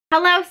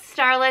Hello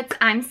Starlets,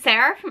 I'm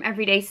Sarah from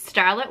Everyday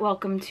Starlet.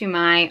 Welcome to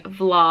my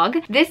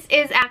vlog. This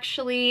is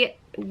actually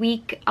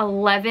week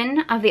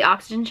 11 of the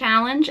Oxygen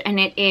Challenge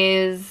and it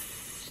is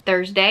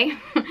Thursday.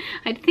 I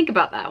had to think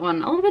about that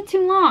one, a little bit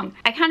too long.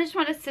 I kind of just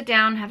want to sit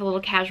down and have a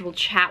little casual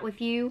chat with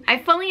you. I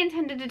fully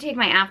intended to take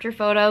my after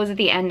photos at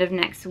the end of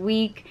next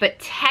week, but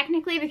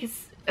technically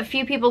because a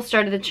few people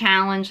started the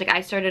challenge, like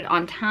I started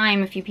on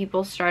time, a few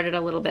people started a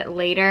little bit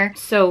later.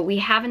 So we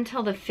have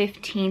until the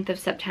 15th of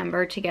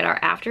September to get our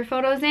after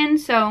photos in.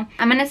 So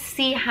I'm gonna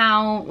see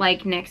how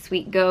like next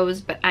week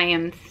goes, but I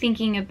am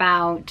thinking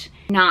about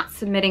not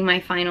submitting my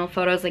final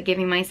photos, like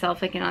giving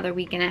myself like another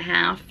week and a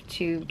half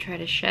to try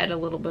to shed a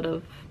little bit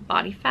of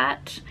body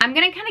fat. I'm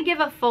gonna kind of give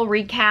a full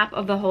recap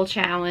of the whole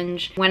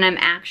challenge when I'm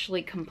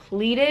actually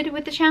completed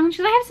with the challenge,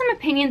 because I have some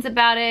opinions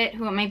about it,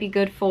 who it might be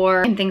good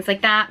for and things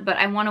like that, but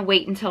I want to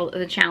wait until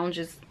the challenge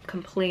is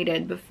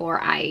completed before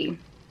I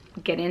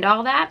get into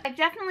all that. I've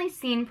definitely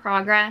seen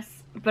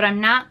progress, but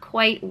I'm not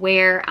quite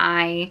where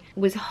I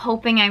was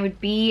hoping I would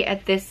be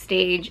at this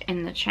stage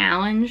in the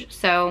challenge.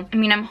 So, I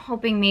mean, I'm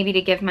hoping maybe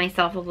to give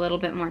myself a little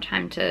bit more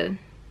time to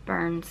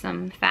burn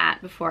some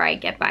fat before I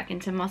get back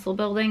into muscle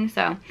building.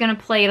 So I'm gonna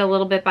play it a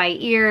little bit by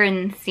ear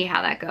and see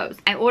how that goes.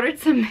 I ordered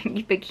some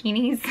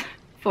bikinis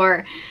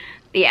for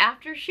the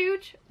after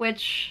shoot,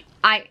 which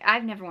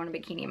I've never worn a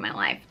bikini in my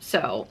life,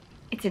 so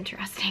it's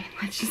interesting,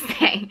 let's just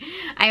say.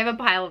 I have a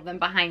pile of them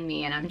behind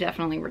me and I'm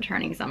definitely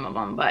returning some of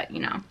them, but you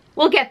know,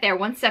 we'll get there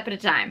one step at a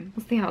time.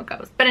 We'll see how it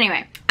goes. But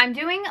anyway, I'm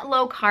doing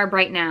low carb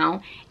right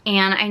now,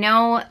 and I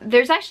know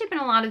there's actually been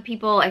a lot of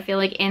people, I feel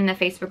like, in the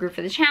Facebook group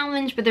for the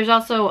challenge, but there's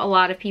also a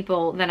lot of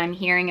people that I'm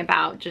hearing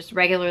about just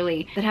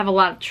regularly that have a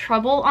lot of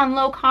trouble on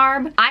low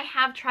carb. I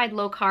have tried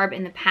low carb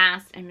in the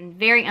past and been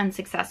very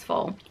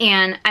unsuccessful,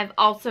 and I've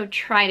also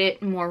tried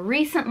it more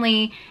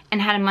recently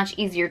and had a much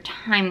easier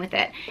time with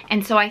it.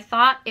 And so I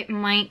thought it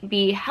might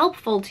be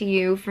helpful to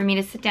you for me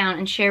to sit down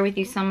and share with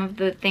you some of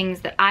the things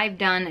that I've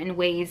done and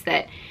ways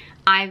that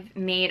I've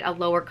made a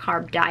lower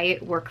carb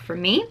diet work for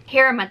me.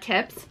 Here are my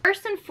tips.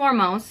 First and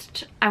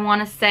foremost, I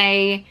want to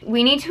say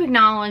we need to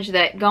acknowledge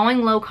that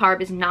going low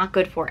carb is not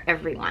good for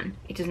everyone.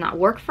 It does not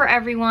work for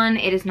everyone.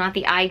 It is not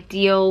the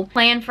ideal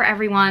plan for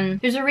everyone.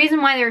 There's a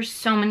reason why there's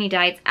so many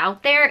diets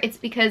out there. It's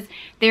because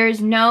there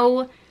is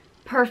no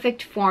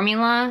perfect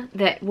formula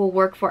that will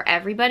work for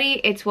everybody.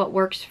 It's what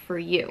works for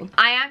you.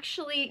 I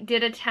actually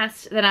did a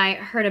test that I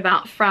heard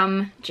about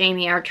from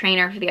Jamie, our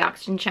trainer for the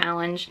Oxygen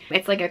Challenge.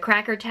 It's like a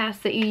cracker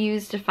test that you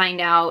use to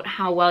find out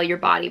how well your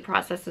body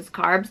processes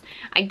carbs.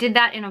 I did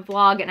that in a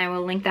vlog, and I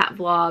will link that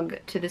vlog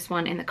to this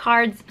one in the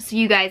cards so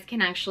you guys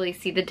can actually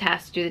see the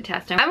test, do the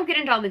test. I won't get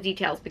into all the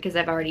details because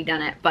I've already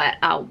done it, but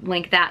I'll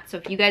link that. So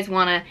if you guys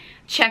want to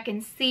check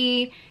and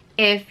see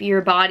if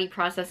your body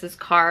processes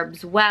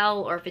carbs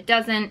well, or if it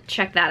doesn't,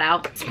 check that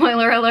out.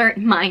 Spoiler alert,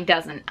 mine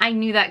doesn't. I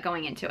knew that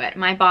going into it.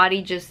 My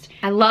body just,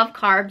 I love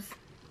carbs.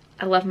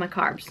 I love my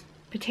carbs.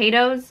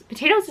 Potatoes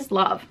is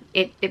love.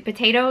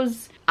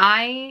 Potatoes,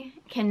 I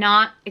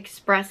cannot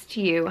express to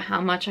you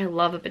how much I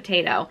love a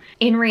potato.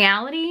 In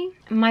reality,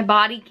 my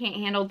body can't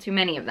handle too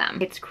many of them.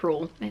 It's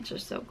cruel. It's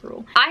just so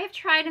cruel. I have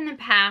tried in the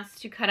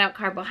past to cut out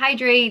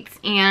carbohydrates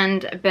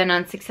and been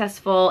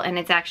unsuccessful, and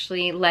it's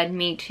actually led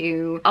me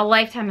to a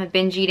lifetime of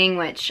binge eating,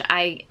 which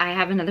I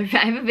have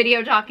a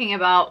video talking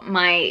about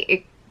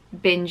my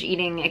binge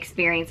eating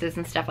experiences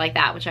and stuff like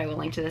that, which I will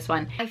link to this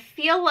one. I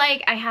feel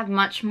like I have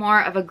much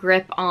more of a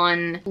grip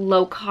on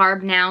low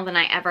carb now than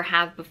I ever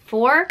have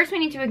before. First, we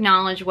need to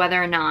acknowledge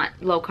whether or not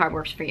low carb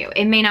works for you.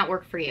 It may not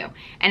work for you,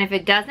 and if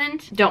it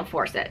doesn't, don't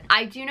force it.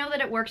 I do know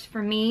that it works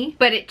for me,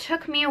 but it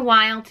took me a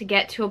while to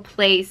get to a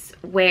place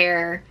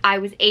where I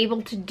was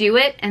able to do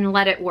it and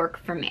let it work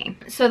for me.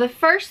 So the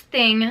first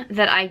thing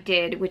that I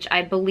did, which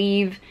I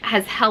believe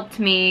has helped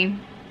me,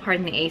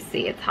 pardon the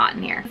AC, it's hot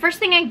in here. The first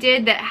thing I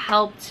did that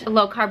helped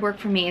low carb work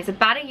for me is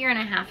about 1.5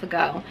 years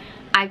ago,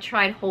 I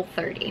tried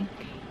Whole30.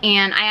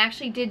 And I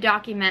actually did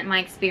document my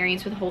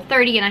experience with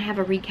Whole30, and I have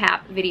a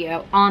recap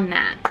video on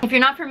that. If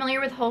you're not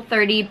familiar with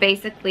Whole30,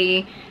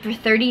 basically for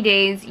 30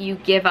 days you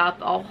give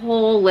up a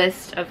whole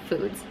list of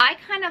foods. I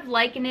kind of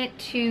liken it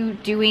to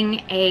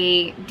doing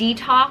a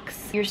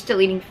detox. You're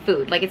still eating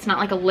food. Like, it's not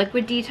like a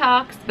liquid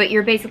detox, but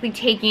you're basically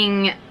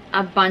taking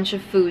a bunch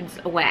of foods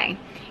away.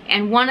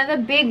 And one of the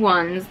big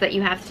ones that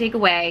you have to take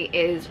away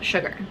is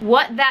sugar.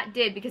 What that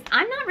did, because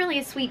I'm not really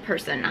a sweet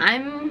person.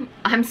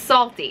 I'm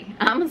salty.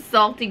 I'm a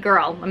salty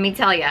girl, let me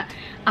tell you.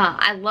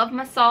 I love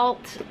my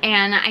salt,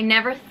 and I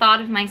never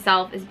thought of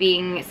myself as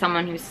being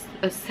someone who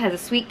has a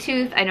sweet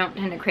tooth. I don't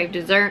tend to crave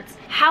desserts.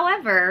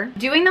 However,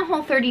 doing the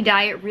Whole30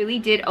 diet really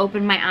did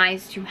open my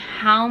eyes to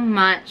how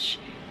much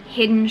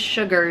hidden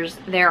sugars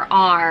there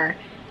are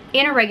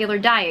in a regular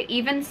diet.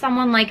 Even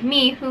someone like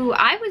me, who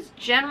I was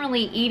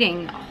generally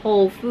eating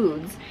whole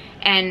foods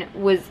and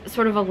was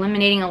sort of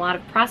eliminating a lot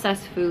of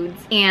processed foods,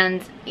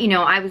 and you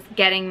know, I was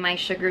getting my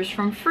sugars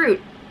from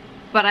fruit,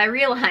 but I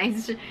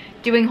realized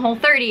doing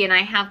Whole30, and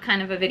I have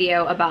kind of a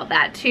video about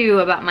that too,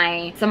 about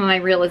some of my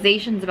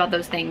realizations about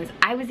those things.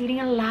 I was eating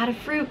a lot of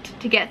fruit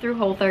to get through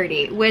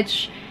Whole30,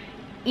 which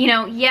you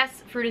know,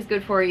 yes, fruit is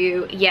good for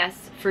you.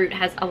 Yes, fruit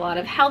has a lot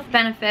of health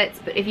benefits,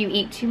 but if you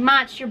eat too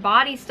much, your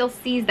body still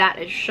sees that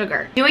as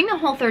sugar. Doing the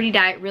Whole30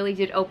 diet really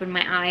did open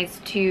my eyes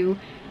to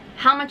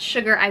how much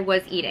sugar I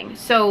was eating.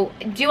 So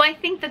do I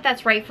think that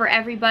that's right for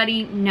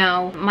everybody?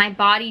 No. My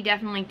body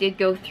definitely did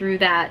go through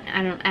that,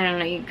 I don't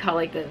know, you call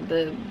it like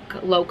the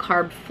low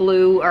carb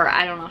flu, or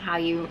I don't know how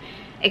you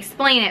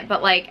explain it,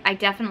 but like I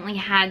definitely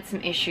had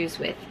some issues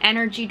with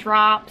energy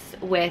drops,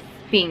 with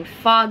being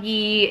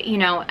foggy, you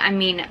know. I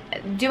mean,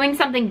 doing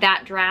something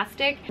that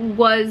drastic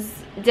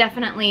was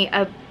definitely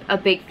a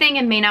big thing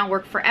and may not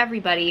work for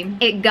everybody.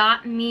 It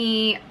got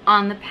me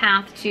on the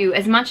path to,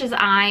 as much as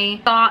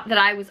I thought that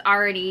I was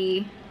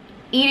already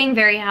eating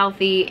very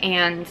healthy,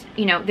 and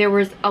you know, there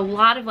was a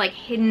lot of like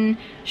hidden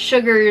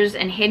sugars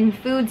and hidden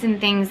foods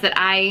and things that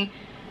I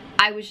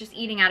was just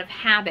eating out of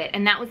habit.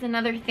 And that was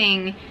another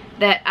thing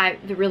that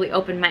really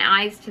opened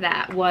my eyes to,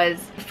 that was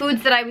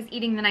foods that I was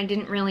eating that I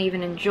didn't really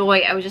even enjoy.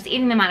 I was just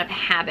eating them out of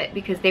habit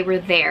because they were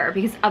there,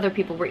 because other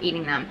people were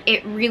eating them.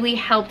 It really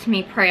helped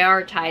me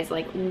prioritize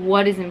like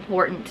what is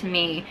important to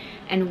me,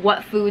 and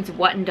what foods,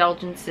 what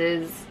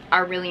indulgences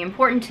are really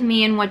important to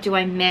me, and what do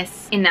I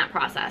miss in that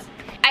process.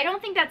 I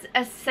don't think that's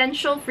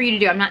essential for you to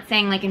do. I'm not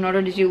saying like in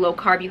order to do low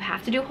carb you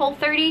have to do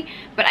Whole30,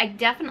 but I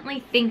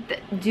definitely think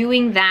that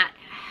doing that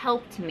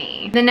helped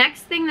me. The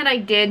next thing that I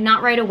did,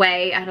 not right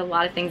away, I had a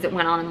lot of things that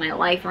went on in my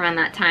life around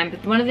that time,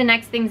 but one of the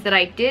next things that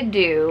I did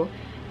do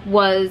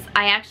was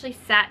I actually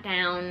sat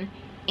down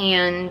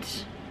and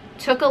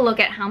took a look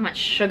at how much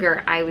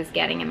sugar I was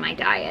getting in my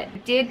diet. I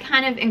did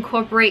kind of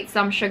incorporate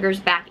some sugars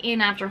back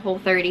in after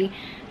Whole30,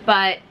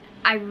 but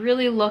I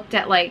really looked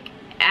at like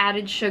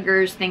added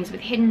sugars, things with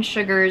hidden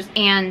sugars,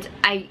 and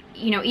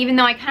you know, even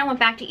though I kind of went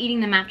back to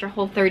eating them after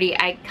Whole30,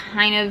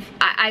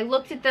 I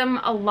looked at them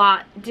a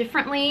lot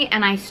differently,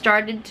 and I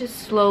started to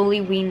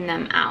slowly wean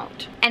them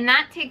out. And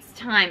that takes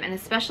time, and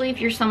especially if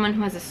you're someone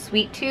who has a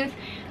sweet tooth,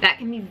 that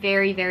can be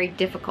very, very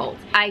difficult.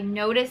 I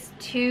noticed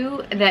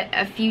too that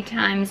a few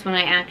times when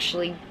I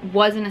actually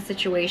was in a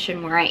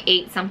situation where I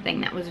ate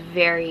something that was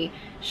very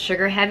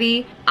sugar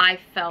heavy, I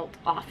felt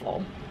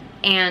awful.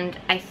 And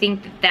I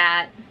think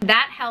that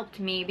helped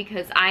me,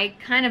 because I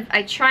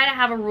try to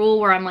have a rule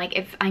where I'm like,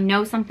 if I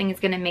know something is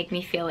gonna make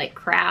me feel like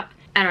crap,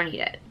 I don't eat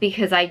it,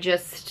 because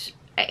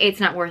it's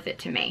not worth it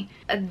to me.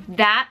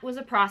 That was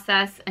a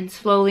process, and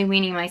slowly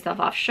weaning myself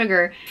off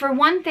sugar. For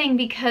one thing,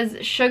 because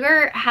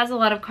sugar has a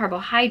lot of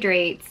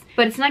carbohydrates,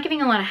 but it's not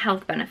giving a lot of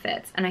health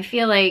benefits. And I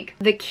feel like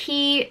the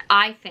key,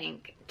 I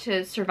think,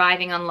 to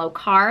surviving on low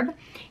carb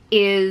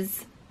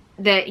is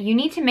that you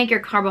need to make your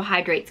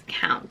carbohydrates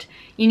count.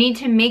 You need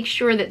to make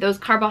sure that those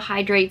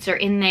carbohydrates are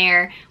in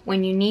there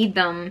when you need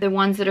them, the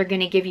ones that are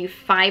going to give you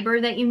fiber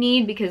that you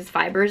need, because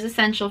fiber is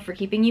essential for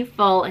keeping you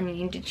full, and you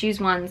need to choose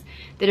ones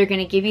that are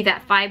going to give you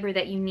that fiber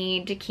that you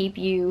need to keep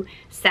you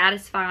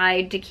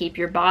satisfied, to keep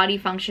your body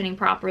functioning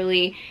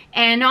properly,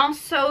 and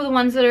also the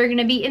ones that are going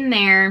to be in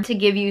there to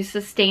give you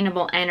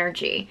sustainable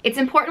energy. It's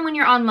important when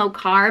you're on low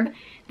carb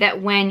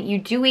that when you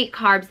do eat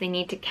carbs, they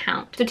need to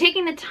count. So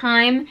taking the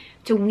time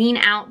to wean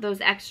out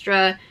those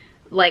extra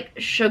like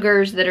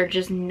sugars that are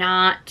just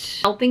not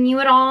helping you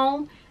at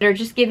all, that are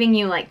just giving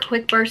you like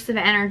quick bursts of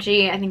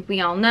energy. I think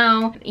we all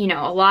know, you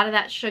know, a lot of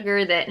that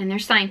sugar that, and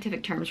there's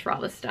scientific terms for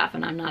all this stuff,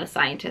 and I'm not a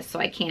scientist, so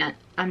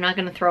I'm not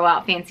gonna throw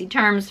out fancy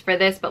terms for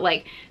this, but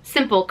like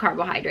simple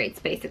carbohydrates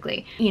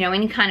basically. You know,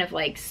 any kind of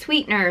like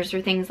sweeteners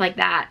or things like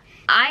that.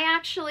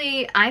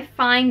 I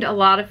find a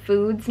lot of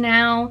foods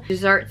now,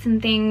 desserts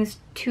and things,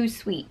 too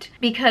sweet,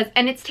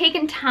 and it's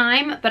taken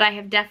time, but I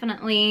have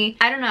definitely,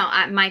 I don't know,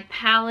 my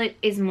palate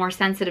is more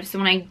sensitive, so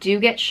when I do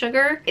get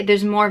sugar,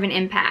 there's more of an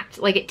impact.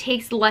 Like, it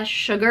takes less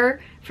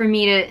sugar for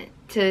me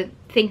to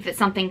think that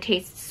something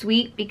tastes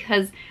sweet,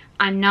 because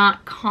I'm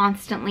not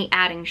constantly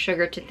adding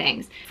sugar to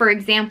things. For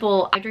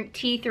example, I drink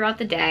tea throughout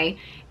the day,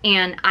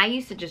 and I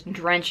used to just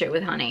drench it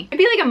with honey. It'd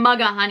be like a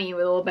mug of honey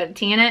with a little bit of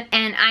tea in it.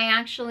 And I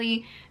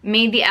actually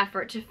made the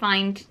effort to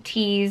find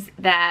teas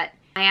that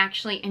I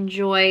actually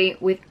enjoy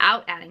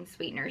without adding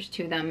sweeteners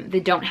to them,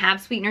 that don't have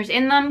sweeteners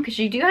in them, because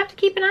you do have to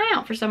keep an eye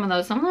out for some of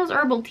those. Some of those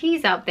herbal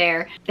teas out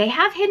there, they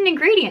have hidden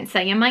ingredients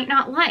that you might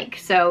not like,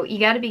 so you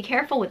got to be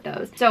careful with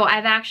those. So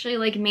I've actually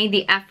like made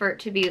the effort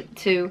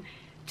to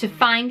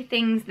find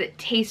things that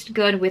taste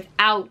good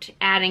without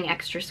adding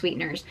extra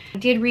sweeteners. I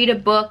did read a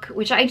book,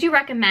 which I do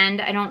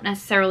recommend. I don't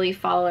necessarily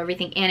follow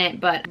everything in it,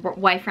 but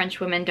Why French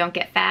Women Don't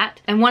Get Fat.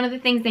 And one of the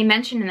things they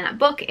mentioned in that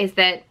book is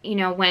that, you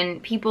know, when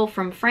people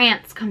from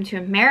France come to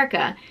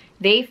America,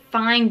 they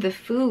find the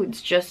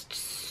foods just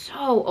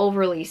so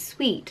overly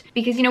sweet.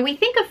 Because, you know, we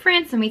think of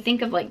France and we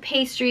think of like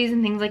pastries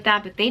and things like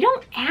that, but they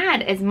don't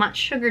add as much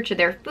sugar to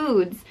their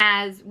foods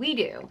as we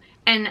do.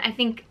 And I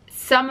think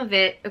some of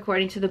it,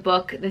 according to the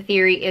book, the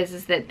theory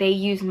is that they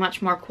use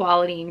much more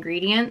quality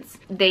ingredients.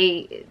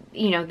 They,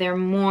 you know, they're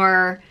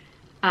more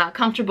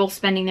comfortable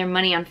spending their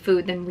money on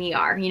food than we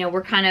are. You know,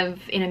 we're kind of,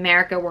 in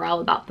America, we're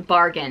all about the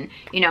bargain.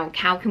 You know,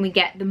 how can we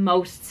get the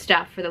most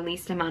stuff for the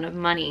least amount of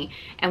money?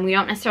 And we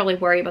don't necessarily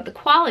worry about the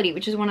quality,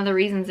 which is one of the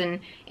reasons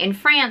in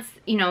France,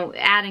 you know,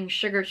 adding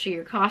sugar to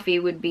your coffee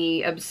would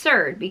be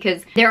absurd,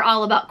 because they're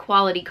all about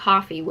quality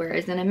coffee.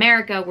 Whereas in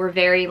America, we're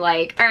very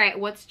like, all right,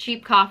 what's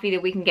cheap coffee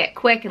that we can get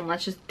quick, and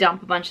let's just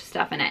dump a bunch of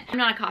stuff in it. I'm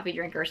not a coffee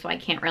drinker, so I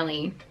can't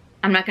really,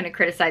 I'm not going to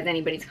criticize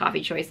anybody's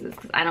coffee choices,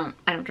 because I don't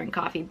drink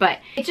coffee, but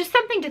it's just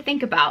something to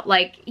think about.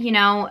 Like, you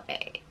know,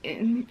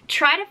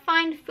 try to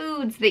find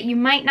foods that you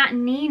might not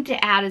need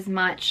to add as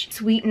much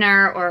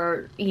sweetener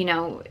or, you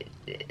know,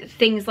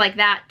 things like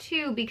that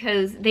too,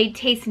 because they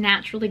taste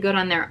naturally good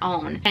on their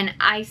own. And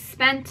I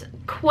spent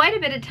quite a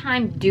bit of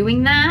time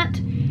doing that,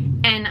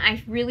 and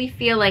I really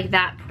feel like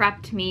that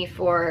prepped me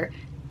for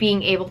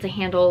being able to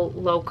handle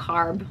low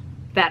carb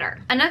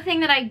better. Another thing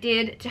that I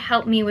did to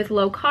help me with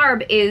low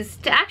carb is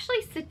to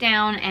actually sit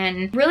down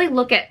and really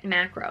look at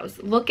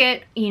macros. Look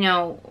at, you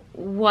know,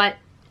 what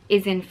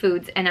is in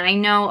foods. And I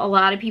know a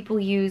lot of people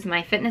use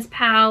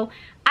MyFitnessPal.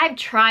 I've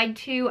tried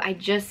to,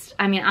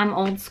 I mean, I'm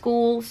old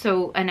school,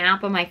 so an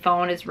app on my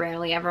phone is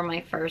rarely ever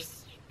my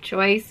first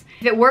choice.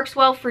 If it works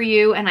well for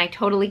you, and I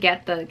totally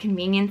get the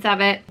convenience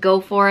of it, go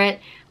for it.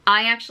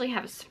 I actually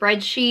have a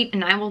spreadsheet,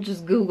 and I will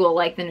just Google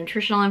like the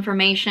nutritional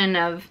information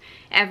of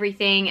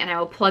everything, and I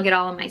will plug it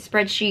all in my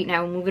spreadsheet, and I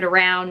will move it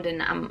around,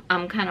 and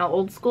I'm kind of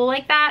old school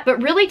like that.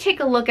 But really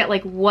take a look at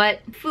like what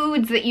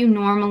foods that you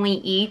normally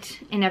eat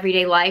in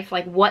everyday life,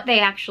 like what they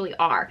actually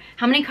are.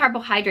 How many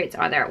carbohydrates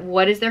are there?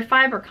 What is their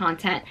fiber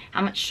content?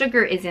 How much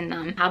sugar is in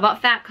them? How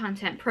about fat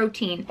content,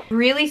 protein?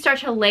 Really start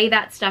to lay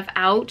that stuff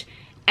out,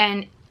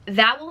 and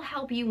that will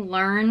help you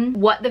learn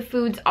what the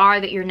foods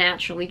are that you're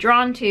naturally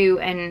drawn to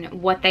and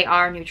what they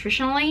are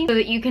nutritionally, so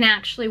that you can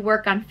actually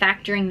work on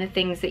factoring the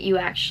things that you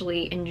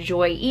actually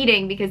enjoy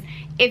eating. Because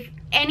if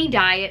any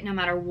diet, no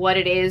matter what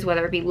it is,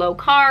 whether it be low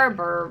carb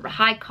or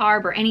high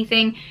carb or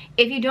anything,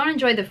 if you don't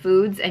enjoy the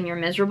foods and you're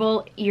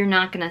miserable, you're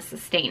not gonna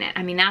sustain it.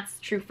 I mean, that's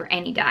true for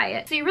any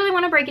diet. So you really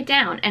wanna break it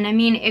down. And I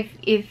mean,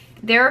 if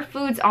there are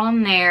foods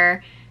on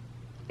there,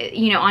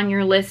 you know, on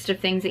your list of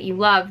things that you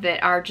love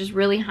that are just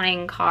really high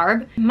in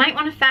carb, you might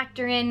want to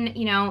factor in,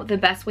 you know, the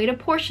best way to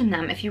portion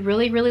them. If you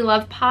really, really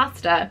love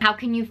pasta, how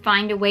can you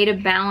find a way to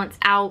balance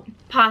out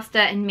pasta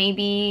and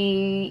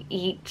maybe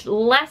eat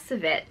less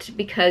of it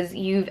because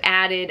you've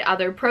added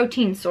other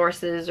protein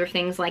sources or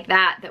things like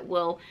that that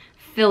will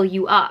fill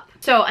you up.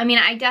 So, I mean,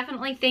 I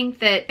definitely think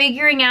that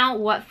figuring out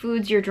what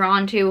foods you're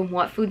drawn to and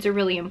what foods are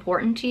really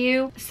important to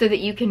you so that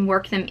you can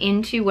work them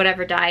into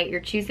whatever diet you're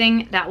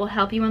choosing, that will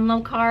help you in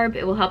low carb.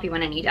 It will help you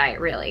in any diet,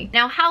 really.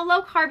 Now, how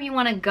low carb you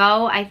want to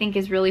go, I think,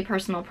 is really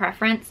personal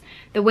preference.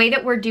 The way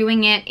that we're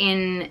doing it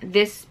in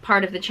this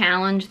part of the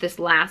challenge, this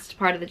last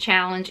part of the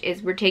challenge,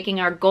 is we're taking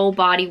our goal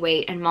body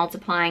weight and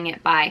multiplying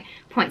it by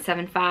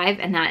 0.75,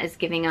 and that is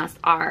giving us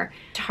our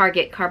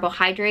target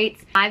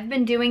carbohydrates. I've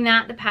been doing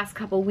that the past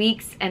couple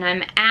weeks, and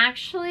I'm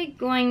actually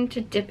going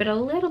to dip it a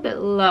little bit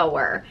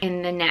lower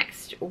in the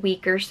next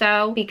week or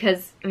so,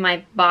 because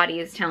my body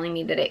is telling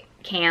me that it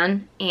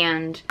can,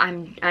 and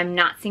I'm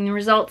not seeing the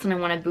results, and I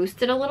want to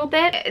boost it a little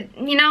bit.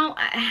 You know,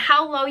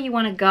 how low you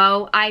want to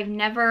go, I've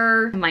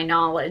never, to my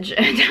knowledge,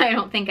 I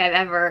don't think I've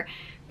ever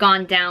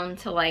gone down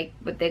to like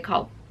what they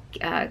call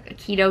a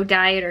keto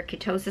diet or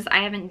ketosis.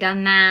 I haven't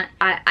done that.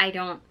 I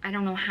don't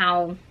know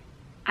how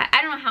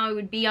it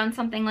would be on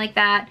something like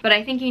that, but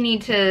I think you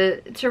need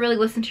to really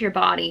listen to your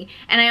body.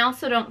 And I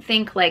also don't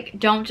think, like,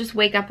 don't just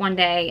wake up one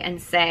day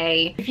and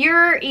say, if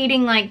you're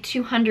eating like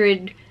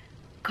 200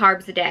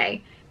 carbs a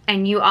day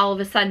and you all of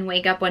a sudden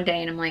wake up one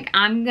day and I'm like,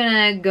 I'm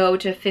gonna go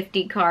to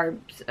 50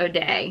 carbs a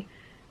day,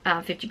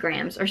 50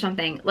 grams or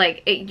something,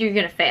 like, you're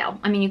gonna fail.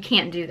 I mean, you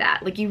can't do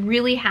that. Like, you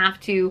really have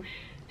to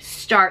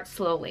start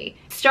slowly.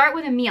 Start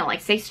with a meal,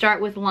 like say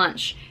start with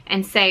lunch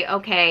and say,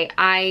 okay,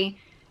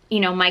 you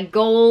know, my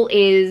goal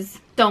is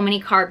so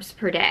many carbs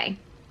per day,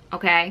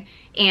 okay?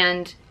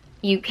 And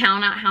you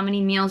count out how many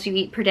meals you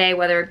eat per day,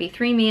 whether it be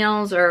 3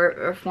 meals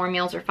or 4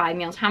 meals or 5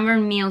 meals, how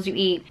many meals you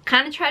eat.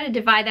 Kind of try to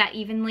divide that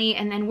evenly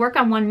and then work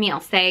on one meal.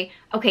 Say,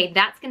 okay,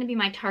 that's gonna be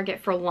my target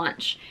for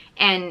lunch.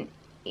 And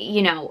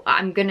you know,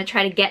 I'm gonna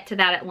try to get to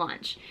that at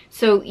lunch.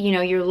 So, you know,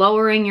 you're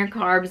lowering your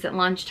carbs at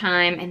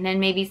lunchtime, and then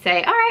maybe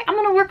say, all right, I'm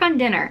gonna work on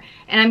dinner,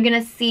 and I'm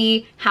gonna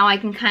see how I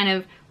can kind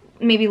of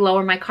maybe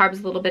lower my carbs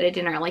a little bit at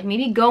dinner. Like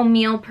maybe go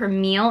meal per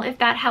meal if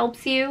that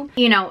helps you.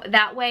 You know,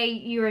 that way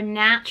you're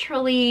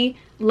naturally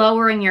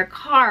lowering your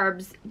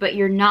carbs, but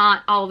you're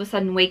not all of a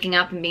sudden waking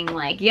up and being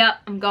like,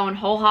 yep, I'm going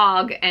whole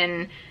hog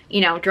and,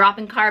 you know,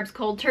 dropping carbs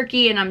cold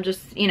turkey, and I'm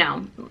just, you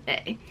know,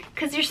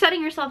 because you're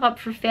setting yourself up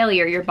for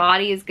failure. Your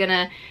body is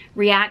gonna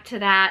react to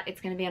that. It's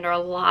gonna be under a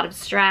lot of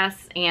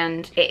stress,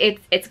 and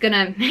it's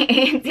gonna,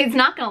 it's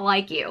not gonna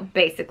like you,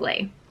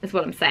 basically, is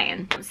what I'm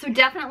saying. So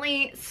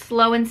definitely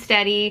slow and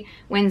steady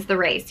wins the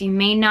race. You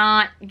may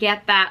not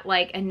get that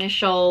like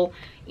initial,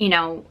 you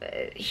know,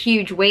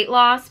 huge weight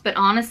loss, but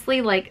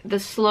honestly, like the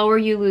slower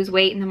you lose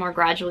weight and the more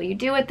gradual you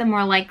do it, the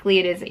more likely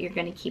it is that you're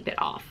gonna keep it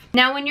off.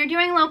 Now, when you're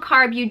doing low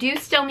carb, you do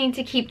still need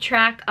to keep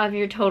track of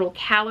your total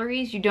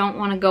calories. You don't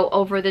want to go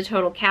over the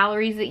total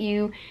calories that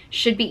you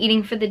should be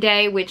eating for the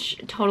day, which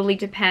totally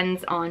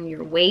depends on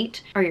your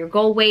weight or your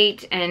goal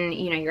weight and,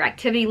 you know, your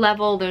activity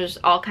level. There's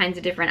all kinds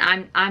of different,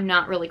 I'm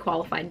not really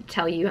qualified to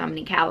tell you how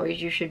many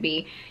calories you should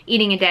be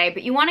eating a day,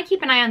 but you want to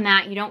keep an eye on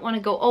that. You don't want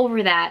to go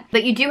over that,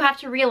 but you do have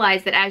to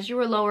realize that as you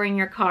are lowering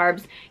your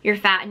carbs, your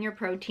fat and your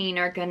protein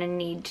are going to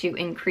need to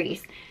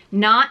increase.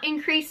 Not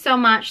increase so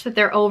much that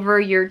they're over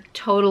your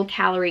total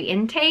calorie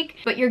intake,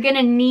 but you're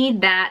gonna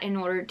need that in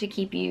order to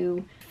keep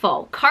you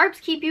full.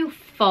 Carbs keep you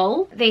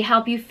full. They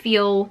help you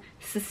feel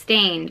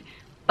sustained,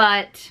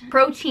 but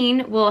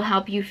protein will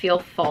help you feel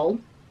full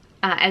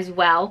as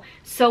well.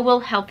 So will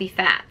healthy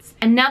fats.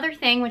 Another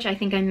thing, which I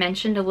think I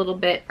mentioned a little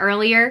bit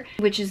earlier,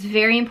 which is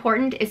very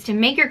important, is to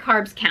make your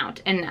carbs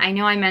count. And I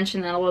know I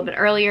mentioned that a little bit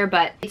earlier,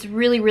 but it's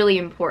really, really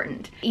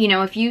important. You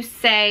know, if you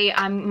say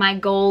my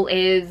goal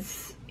is,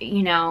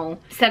 you know,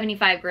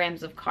 75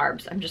 grams of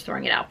carbs. I'm just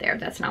throwing it out there.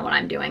 That's not what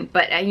I'm doing.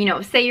 But, you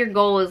know, say your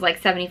goal is like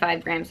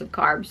 75 grams of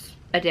carbs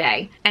a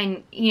day.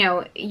 And, you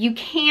know, you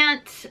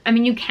can't, I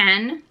mean, you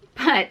can,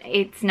 but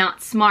it's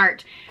not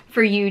smart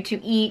for you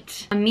to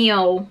eat a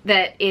meal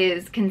that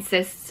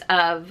consists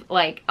of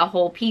like a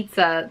whole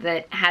pizza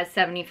that has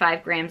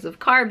 75 grams of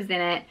carbs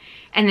in it,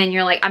 and then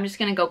you're like, I'm just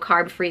gonna go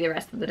carb free the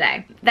rest of the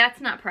day. That's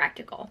not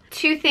practical.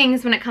 Two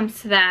things when it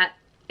comes to that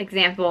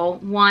example.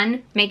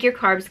 One, make your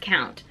carbs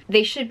count.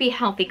 They should be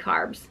healthy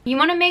carbs. You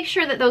want to make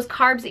sure that those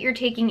carbs that you're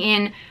taking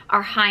in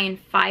are high in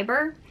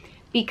fiber,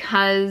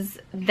 because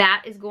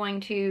that is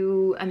going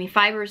to, I mean,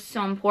 fiber is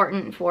so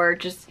important for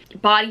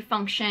just body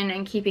function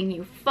and keeping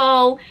you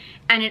full.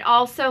 And it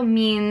also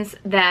means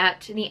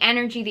that the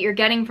energy that you're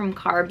getting from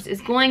carbs is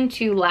going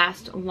to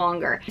last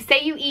longer.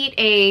 Say you eat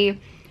a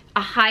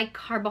high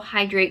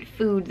carbohydrate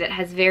food that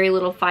has very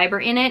little fiber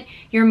in it,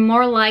 you're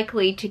more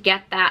likely to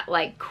get that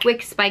like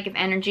quick spike of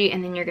energy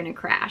and then you're gonna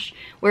crash.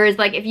 Whereas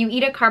like if you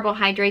eat a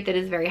carbohydrate that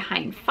is very high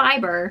in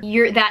fiber,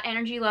 that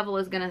energy level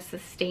is gonna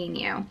sustain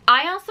you.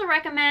 I also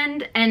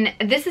recommend, and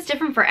this is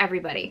different for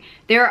everybody,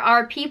 there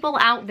are people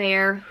out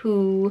there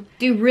who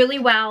do really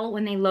well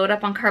when they load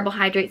up on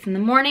carbohydrates in the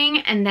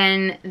morning and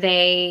then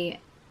they,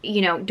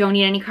 you know, don't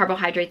eat any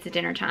carbohydrates at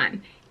dinner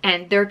time.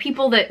 And there are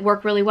people that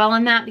work really well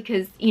on that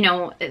because, you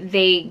know,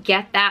 they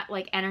get that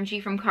like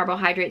energy from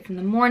carbohydrates in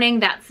the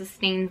morning that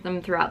sustains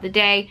them throughout the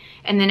day.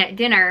 And then at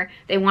dinner,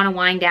 they want to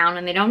wind down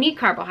and they don't need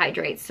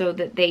carbohydrates, so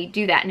that they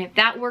do that. And if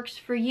that works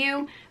for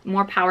you,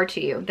 more power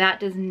to you. That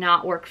does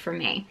not work for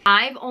me.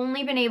 I've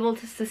only been able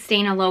to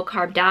sustain a low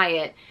carb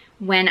diet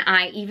when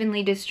I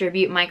evenly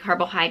distribute my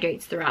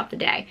carbohydrates throughout the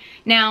day.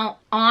 Now,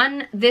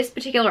 on this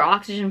particular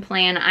oxygen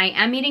plan, I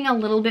am eating a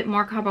little bit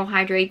more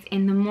carbohydrates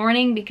in the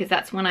morning because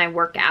that's when I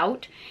work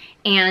out,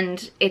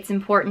 and it's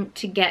important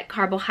to get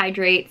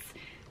carbohydrates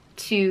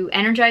to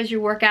energize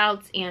your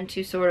workouts and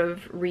to sort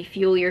of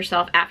refuel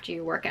yourself after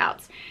your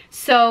workouts.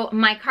 So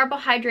my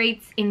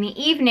carbohydrates in the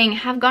evening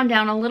have gone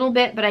down a little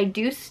bit, but I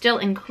do still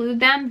include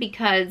them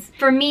because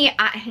for me,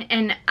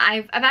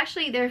 I've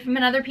actually, there have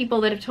been other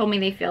people that have told me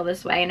they feel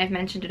this way, and I've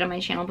mentioned it on my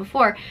channel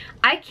before.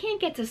 I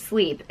can't get to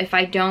sleep if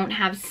I don't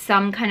have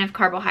some kind of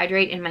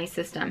carbohydrate in my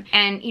system.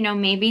 And, you know,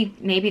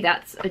 maybe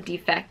that's a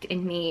defect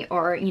in me,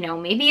 or, you know,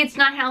 maybe it's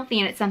not healthy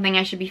and it's something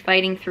I should be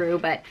fighting through,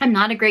 but I'm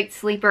not a great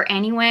sleeper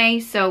anyway.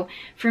 So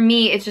for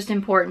me, it's just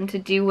important to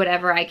do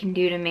whatever I can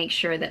do to make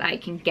sure that I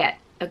can get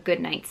a good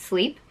night's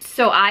sleep.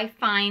 So I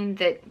find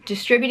that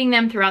distributing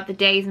them throughout the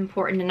day is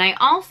important. And I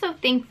also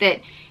think that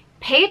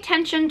pay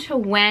attention to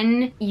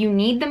when you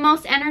need the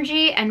most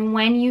energy and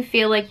when you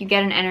feel like you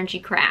get an energy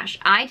crash.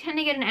 I tend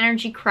to get an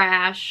energy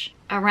crash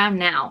around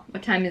now.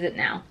 What time is it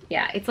now?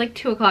 Yeah, it's like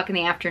 2 o'clock in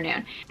the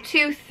afternoon.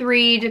 2,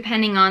 3,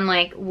 depending on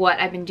like what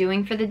I've been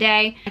doing for the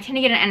day. I tend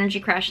to get an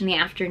energy crash in the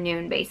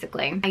afternoon,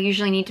 basically. I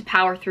usually need to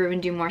power through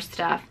and do more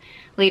stuff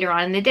later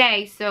on in the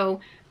day, so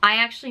I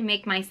actually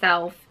make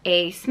myself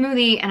a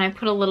smoothie and I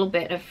put a little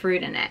bit of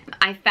fruit in it.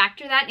 I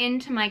factor that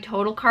into my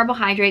total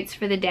carbohydrates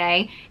for the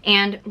day.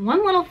 And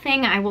one little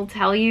thing I will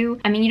tell you,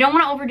 I mean, you don't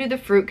want to overdo the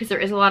fruit because there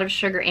is a lot of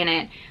sugar in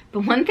it,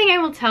 but one thing I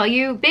will tell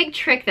you, big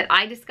trick that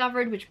I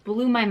discovered, which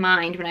blew my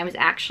mind when I was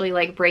actually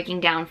like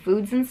breaking down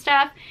foods and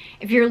stuff,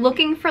 if you're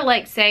looking for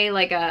like, say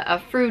like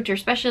a fruit, or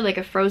especially like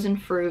a frozen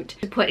fruit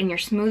to put in your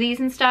smoothies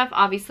and stuff,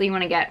 obviously you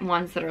want to get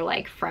ones that are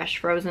like fresh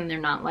frozen. They're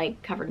not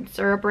like covered in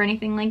syrup or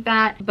anything like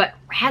that. But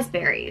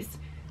raspberries,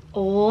 a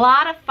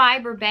lot of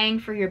fiber bang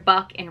for your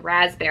buck in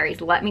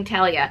raspberries, let me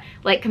tell you.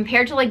 Like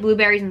compared to like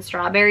blueberries and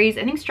strawberries,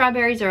 I think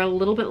strawberries are a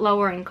little bit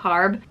lower in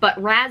carb, but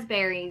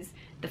raspberries,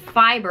 the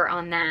fiber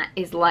on that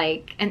is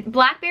like, and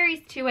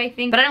blackberries too, I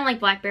think, but I don't like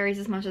blackberries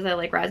as much as I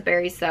like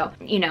raspberries. So,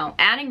 you know,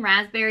 adding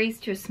raspberries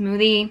to a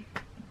smoothie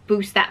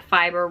boosts that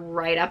fiber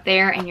right up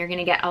there, and you're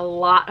gonna get a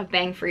lot of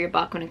bang for your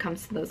buck when it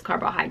comes to those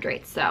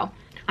carbohydrates. So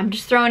I'm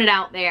just throwing it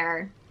out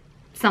there.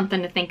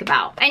 something to think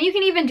about. And you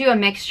can even do a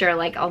mixture,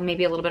 like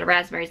maybe a little bit of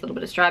raspberries, a little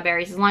bit of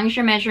strawberries, as long as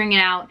you're measuring it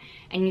out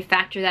and you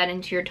factor that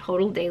into your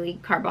total daily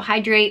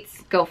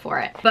carbohydrates, go for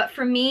it. But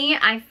for me,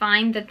 I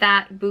find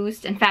that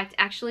boost, in fact,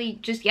 actually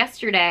just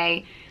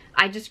yesterday,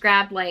 I just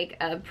grabbed like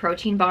a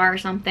protein bar or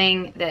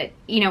something that,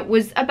 you know,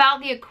 was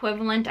about the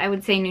equivalent, I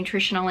would say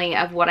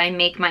nutritionally, of what I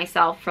make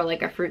myself for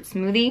like a fruit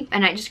smoothie.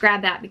 And I just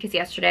grabbed that because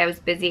yesterday I was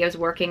busy, I was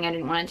working, I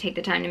didn't want to take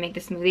the time to make the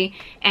smoothie.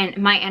 And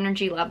my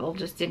energy level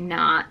just did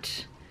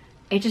not,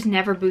 it just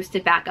never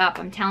boosted back up.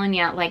 I'm telling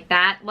you, like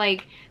that,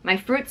 like my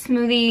fruit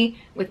smoothie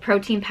with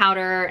protein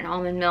powder and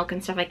almond milk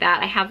and stuff like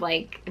that, I have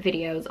like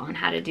videos on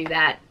how to do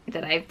that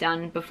I've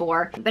done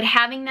before. But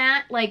having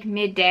that like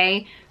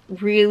midday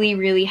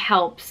really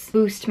helps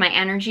boost my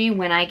energy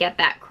when I get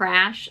that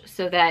crash,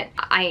 so that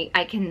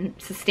I can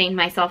sustain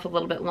myself a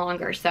little bit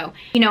longer. So,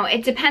 you know,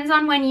 it depends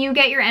on when you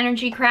get your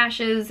energy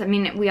crashes. I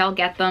mean, we all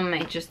get them.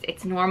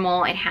 It's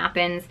normal, it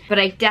happens. But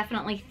I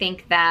definitely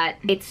think that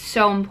it's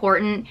so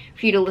important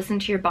for you to listen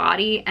to your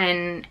body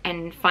and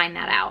find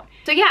that out.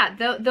 So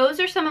yeah, those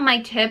are some of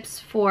my tips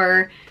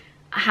for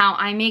how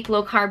I make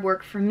low carb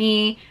work for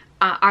me.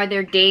 Are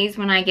there days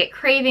when I get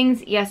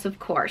cravings? Yes, of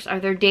course. Are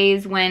there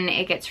days when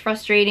it gets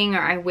frustrating or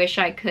I wish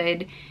I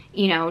could,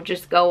 you know,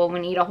 just go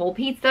and eat a whole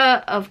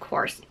pizza? Of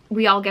course.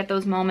 We all get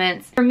those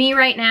moments. For me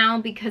right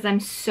now, because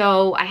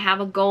I have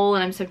a goal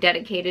and I'm so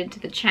dedicated to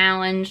the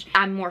challenge,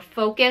 I'm more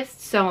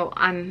focused, so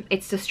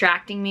it's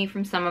distracting me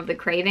from some of the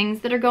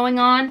cravings that are going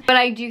on. But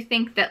I do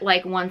think that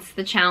like once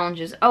the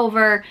challenge is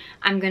over,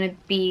 I'm gonna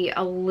be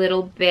a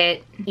little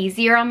bit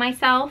easier on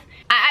myself.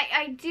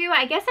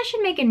 I guess I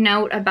should make a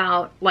note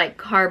about like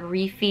carb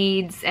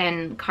refeeds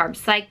and carb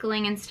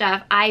cycling and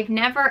stuff. I've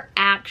never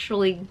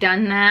actually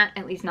done that,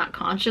 at least not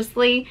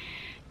consciously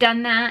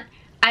done that.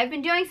 I've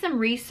been doing some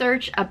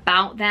research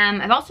about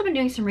them. I've also been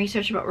doing some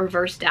research about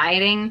reverse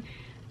dieting,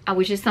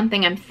 which is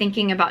something I'm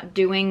thinking about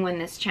doing when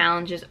this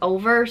challenge is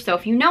over. So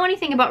if you know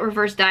anything about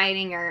reverse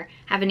dieting or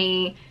have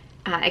any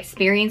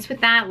experience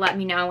with that, let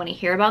me know. I want to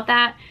hear about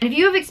that. And if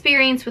you have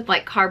experience with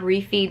like carb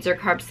refeeds or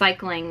carb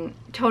cycling,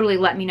 totally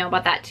let me know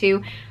about that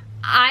too.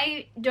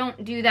 I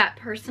don't do that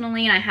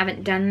personally and I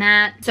haven't done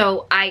that,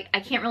 so I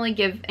can't really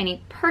give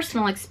any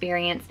personal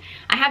experience.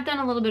 I have done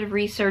a little bit of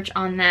research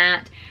on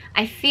that.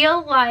 I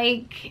feel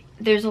like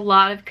there's a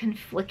lot of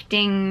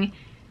conflicting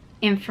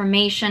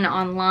information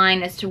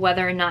online as to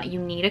whether or not you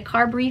need a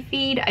carb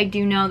refeed. I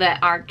do know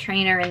that our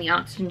trainer in the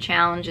Oxygen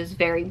Challenge is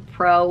very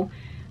pro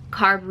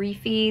carb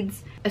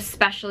refeeds,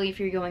 especially if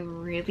you're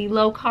going really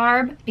low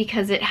carb,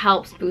 because it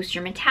helps boost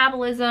your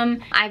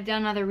metabolism. I've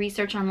done other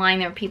research online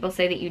where people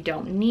say that you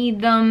don't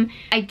need them.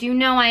 I do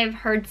know I have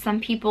heard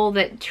some people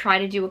that try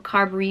to do a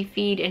carb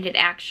refeed and it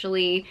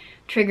actually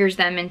triggers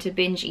them into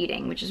binge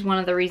eating, which is one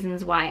of the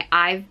reasons why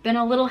I've been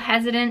a little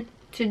hesitant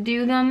to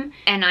do them,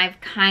 and I've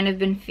kind of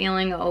been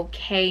feeling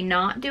okay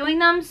not doing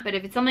them. But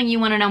if it's something you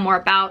want to know more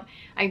about,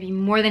 I'd be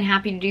more than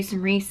happy to do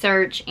some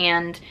research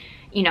and,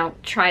 you know,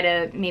 try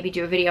to maybe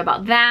do a video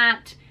about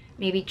that,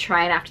 maybe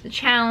try it after the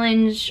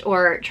challenge,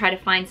 or try to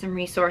find some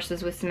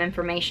resources with some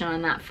information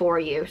on that for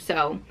you.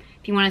 So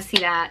if you want to see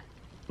that,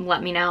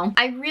 let me know.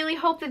 I really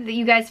hope that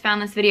you guys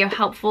found this video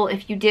helpful.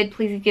 If you did,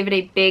 please give it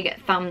a big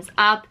thumbs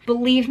up.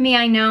 Believe me,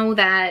 I know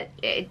that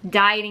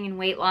dieting and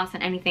weight loss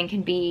and anything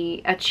can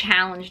be a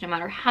challenge no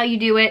matter how you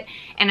do it.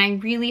 And I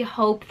really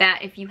hope that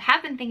if you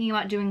have been thinking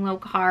about doing low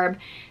carb,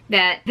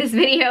 that this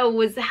video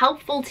was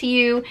helpful to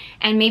you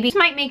and maybe it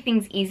might make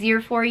things easier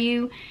for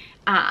you.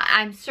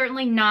 I'm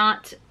certainly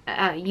not,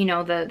 you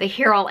know, the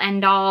here-all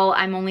end-all.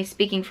 I'm only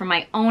speaking from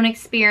my own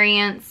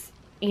experience.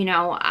 You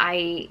know,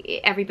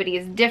 everybody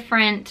is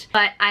different,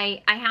 but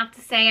I have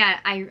to say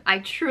I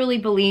truly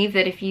believe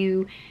that if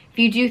you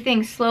do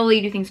things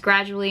slowly, do things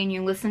gradually, and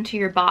you listen to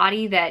your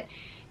body, that,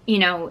 you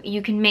know,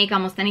 you can make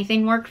almost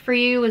anything work for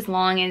you as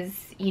long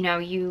as, you know,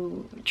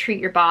 you treat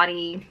your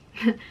body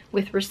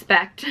with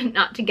respect,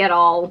 not to get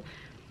all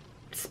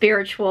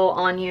spiritual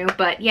on you.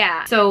 But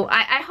yeah, so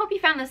I hope you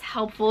found this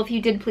helpful. If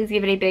you did, please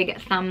give it a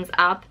big thumbs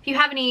up. If you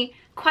have any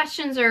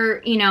questions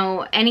or, you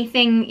know,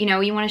 anything, you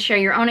know, you want to share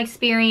your own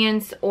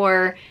experience,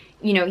 or,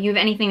 you know, you have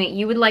anything that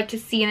you would like to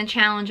see in the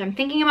challenge. I'm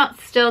thinking about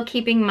still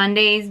keeping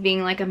Mondays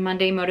being like a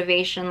Monday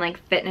motivation, like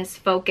fitness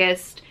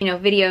focused, you know,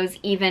 videos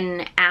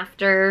even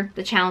after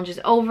the challenge is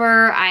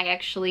over. I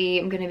actually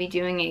am going to be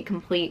doing a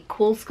complete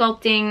cool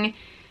sculpting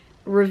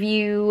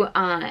review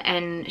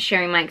and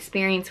sharing my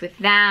experience with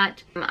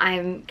that.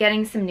 I'm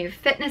getting some new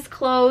fitness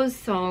clothes,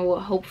 so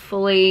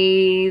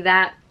hopefully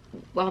that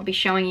I'll be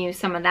showing you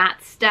some of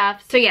that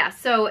stuff. So yeah,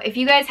 so if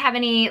you guys have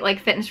any like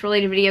fitness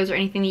related videos or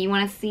anything that you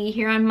want to see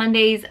here on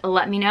Mondays,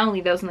 let me know.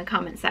 Leave those in the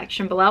comment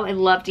section below. I'd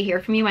love to hear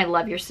from you. I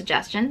love your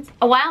suggestions.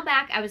 A while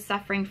back, I was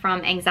suffering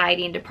from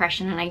anxiety and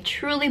depression, and I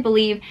truly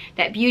believe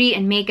that beauty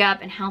and makeup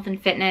and health and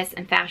fitness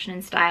and fashion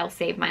and style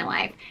saved my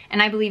life.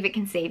 And I believe it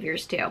can save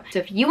yours too. So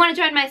if you want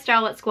to join my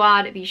Starlet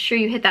squad, be sure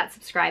you hit that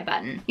subscribe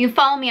button. You can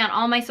follow me on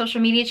all my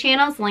social media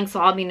channels. Links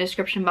will all be in the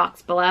description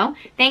box below.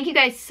 Thank you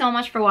guys so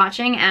much for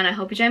watching, and I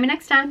hope you join me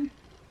next time.